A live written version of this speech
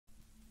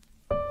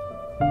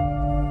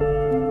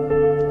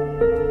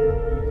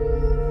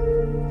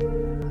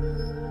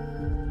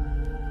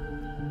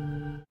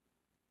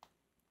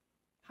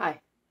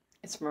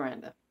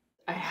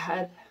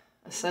had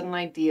a sudden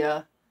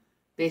idea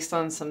based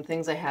on some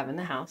things I have in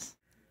the house.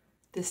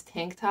 This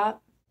tank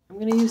top, I'm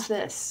gonna use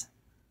this.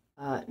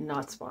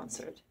 Not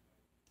sponsored.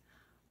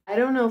 I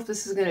don't know if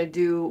this is gonna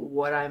do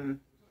what I'm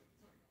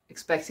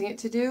expecting it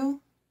to do,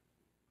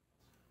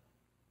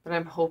 but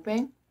I'm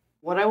hoping.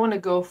 What I want to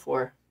go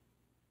for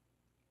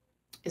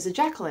is a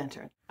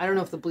jack-o'-lantern. I don't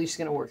know if the bleach is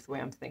gonna work the way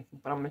I'm thinking,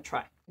 but I'm gonna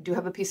try. I do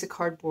have a piece of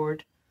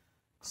cardboard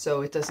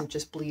so it doesn't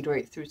just bleed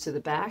right through to the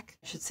back.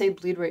 I should say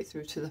bleed right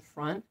through to the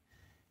front,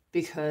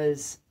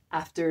 because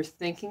after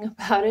thinking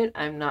about it,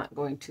 I'm not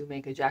going to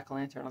make a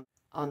jack-o'-lantern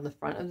on the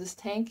front of this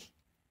tank,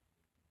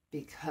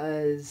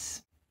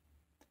 because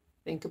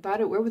think about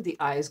it, where would the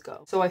eyes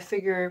go? So I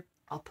figure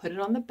I'll put it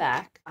on the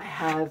back. I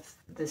have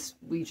this,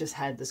 we just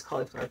had this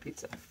cauliflower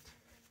pizza.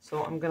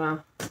 So I'm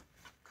gonna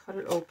cut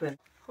it open.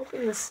 I'm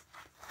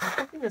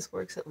hoping this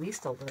works at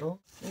least a little.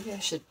 Maybe I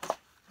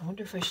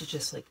wonder if I should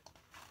just like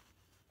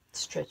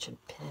stretch and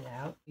pin it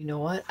out. You know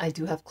what? I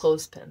do have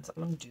clothespins.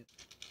 I'm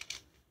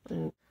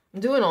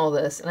doing all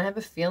this, and I have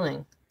a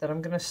feeling that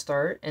I'm gonna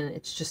start and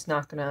it's just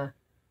not gonna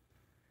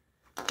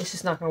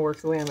work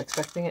the way I'm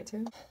expecting it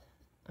to.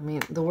 I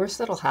mean, the worst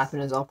that'll happen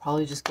is I'll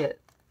probably just get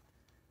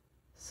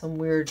some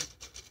weird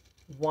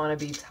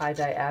wannabe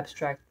tie-dye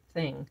abstract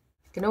thing.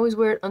 You can always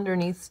wear it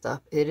underneath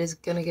stuff. It is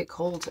gonna get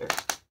colder.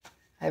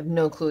 I have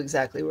no clue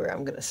exactly where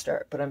I'm gonna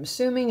start, but I'm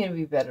assuming it'd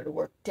be better to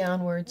work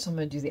downwards, so I'm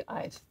gonna do the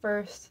eyes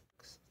first.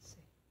 Let's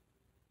see.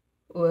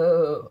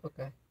 Whoa,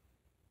 okay.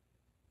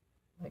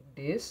 Like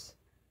this,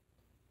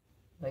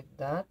 like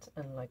that,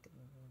 and like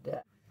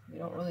that. We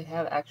don't really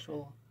have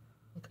actual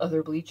like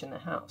other bleach in the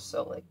house,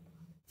 so like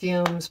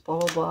fumes, blah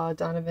blah blah.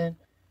 Donovan,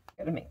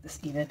 gotta make this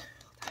even.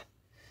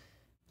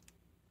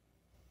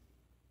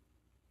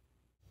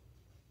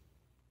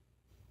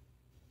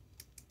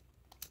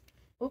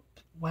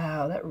 Oops!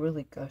 Wow, that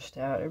really gushed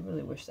out. I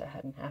really wish that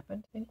hadn't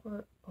happened. I think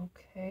we're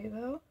okay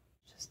though.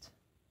 Just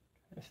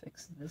trying to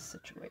fix this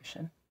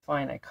situation.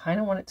 Fine. I kind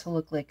of want it to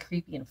look like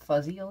creepy and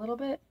fuzzy a little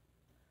bit.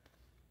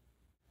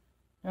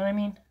 You know what I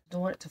mean?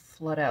 Don't want it to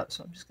flood out,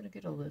 so I'm just gonna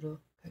get a little.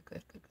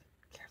 Good.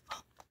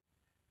 Careful.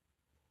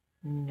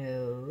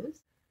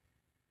 Nose.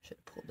 Should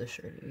have pulled the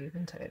shirt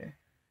even tighter.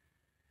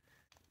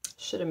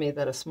 Should have made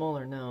that a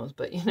smaller nose,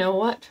 but you know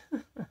what?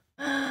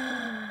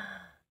 Kind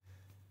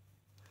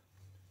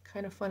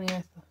of funny.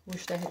 I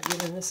wished I had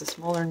given this a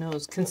smaller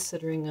nose,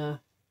 considering,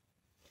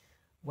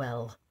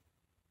 well,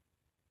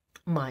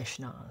 my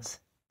schnoz.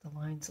 The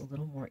line's a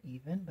little more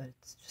even, but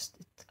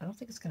I don't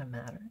think it's gonna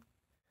matter.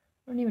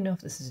 I don't even know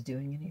if this is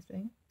doing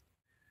anything.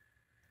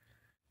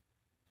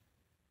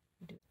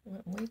 It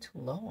went way too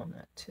low on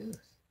that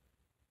tooth.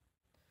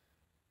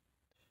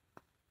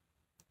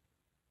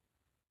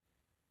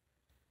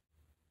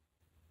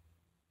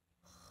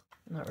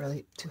 I'm not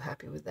really too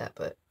happy with that,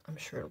 but I'm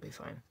sure it'll be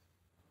fine.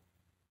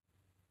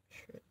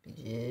 Sure it'll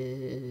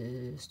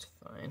be just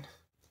fine.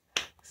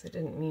 Because I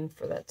didn't mean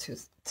for that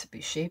tooth to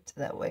be shaped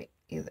that way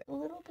either. A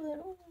little bit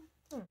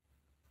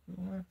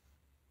more.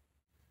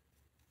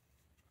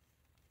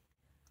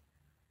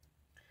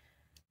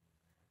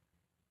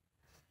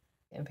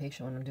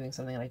 Impatient when I'm doing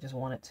something and I just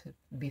want it to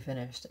be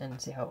finished and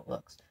see how it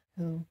looks.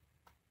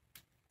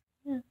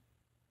 Yeah.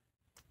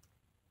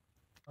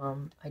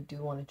 I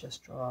do want to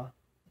just draw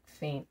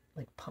faint,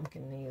 like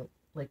pumpkin-y,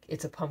 like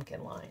it's a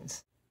pumpkin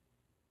lines.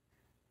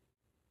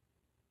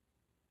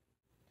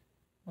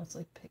 Let's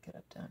like pick it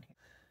up down here.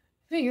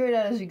 Figure it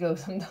out as you go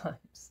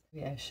sometimes.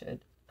 Maybe I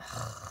should.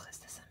 Ugh, is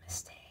this a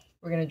mistake?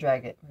 We're gonna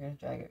drag it. We're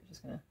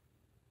just gonna.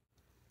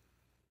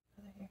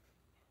 Here.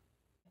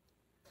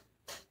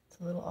 It's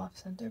a little off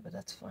center, but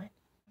that's fine.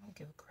 I don't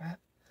give a crap.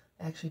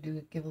 I actually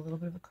do give a little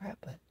bit of a crap,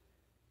 but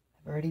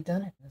I've already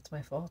done it. That's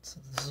my fault, so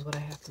this is what I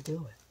have to deal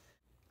with.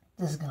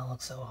 This is gonna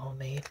look so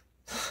homemade.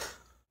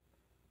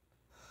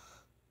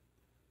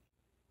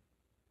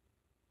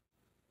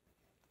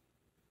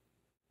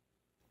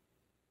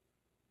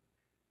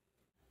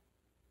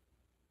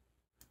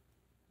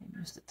 Maybe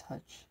just a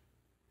touch.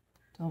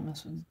 Don't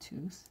mess with the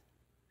tooth.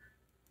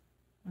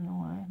 I don't know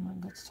why. My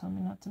guts tell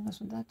me not to mess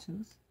with that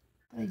tooth.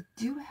 But I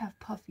do have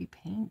puffy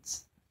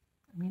paints.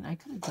 I mean, I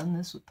could have done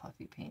this with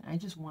puffy paint. I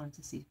just wanted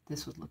to see if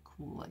this would look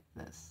cool like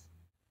this.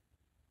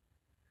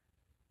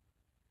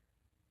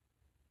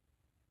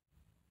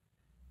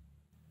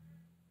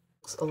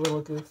 Looks a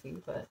little goofy,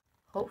 but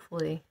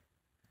hopefully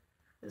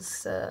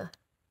this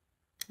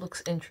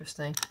looks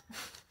interesting.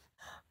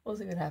 We'll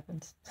see what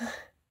happens.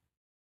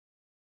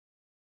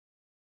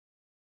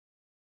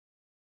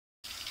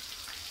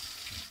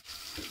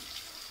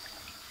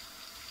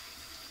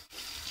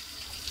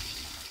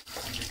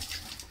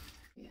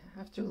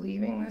 After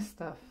leaving this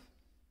stuff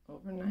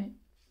overnight,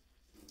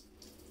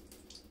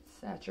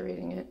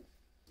 saturating it,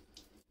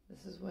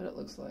 this is what it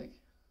looks like.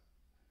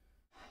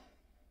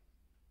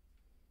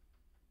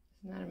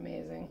 Isn't that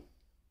amazing?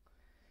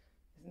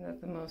 Isn't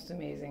that the most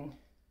amazing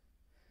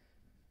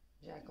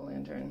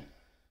jack-o'-lantern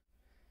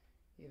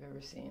you've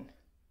ever seen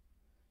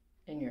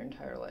in your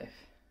entire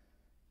life?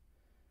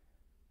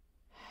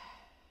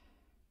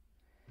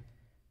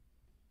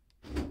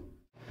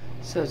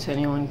 So to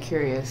anyone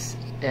curious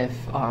if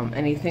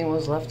anything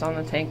was left on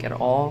the tank at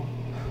all,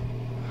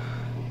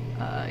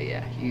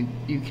 yeah,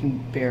 you can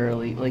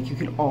barely, like, you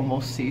can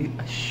almost see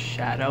a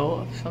shadow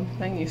of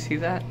something. You see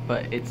that?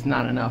 But it's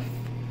not enough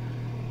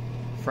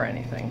for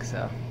anything,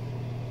 so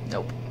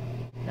nope.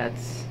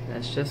 That's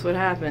just what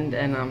happened,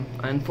 and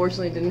I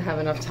unfortunately didn't have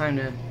enough time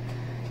to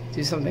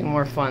do something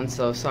more fun,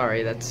 so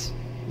sorry, that's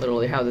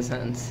literally how this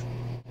ends.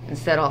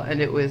 Instead, I'll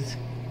end it with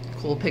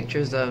cool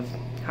pictures of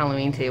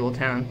Halloween Table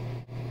Town.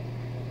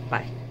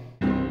 Bye.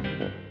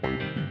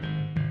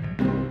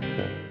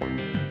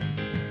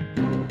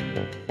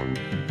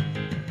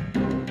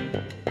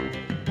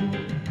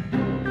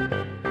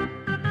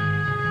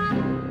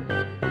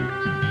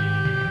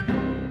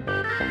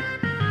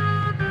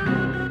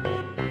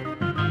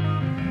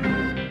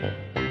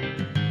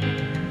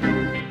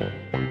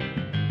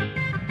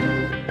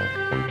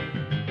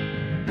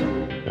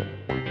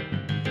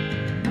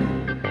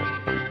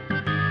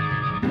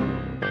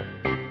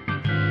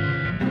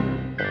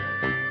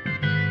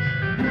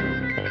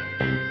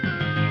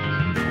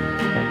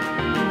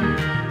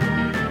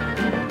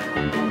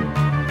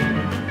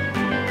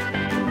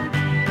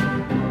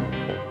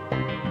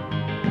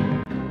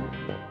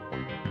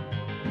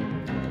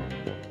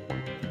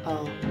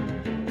 Oh,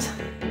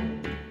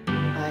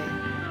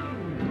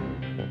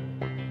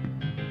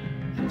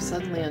 I'm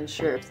suddenly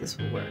unsure if this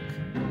will work.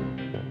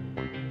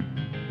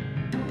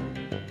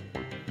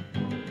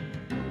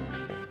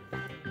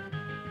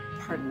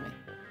 Pardon me.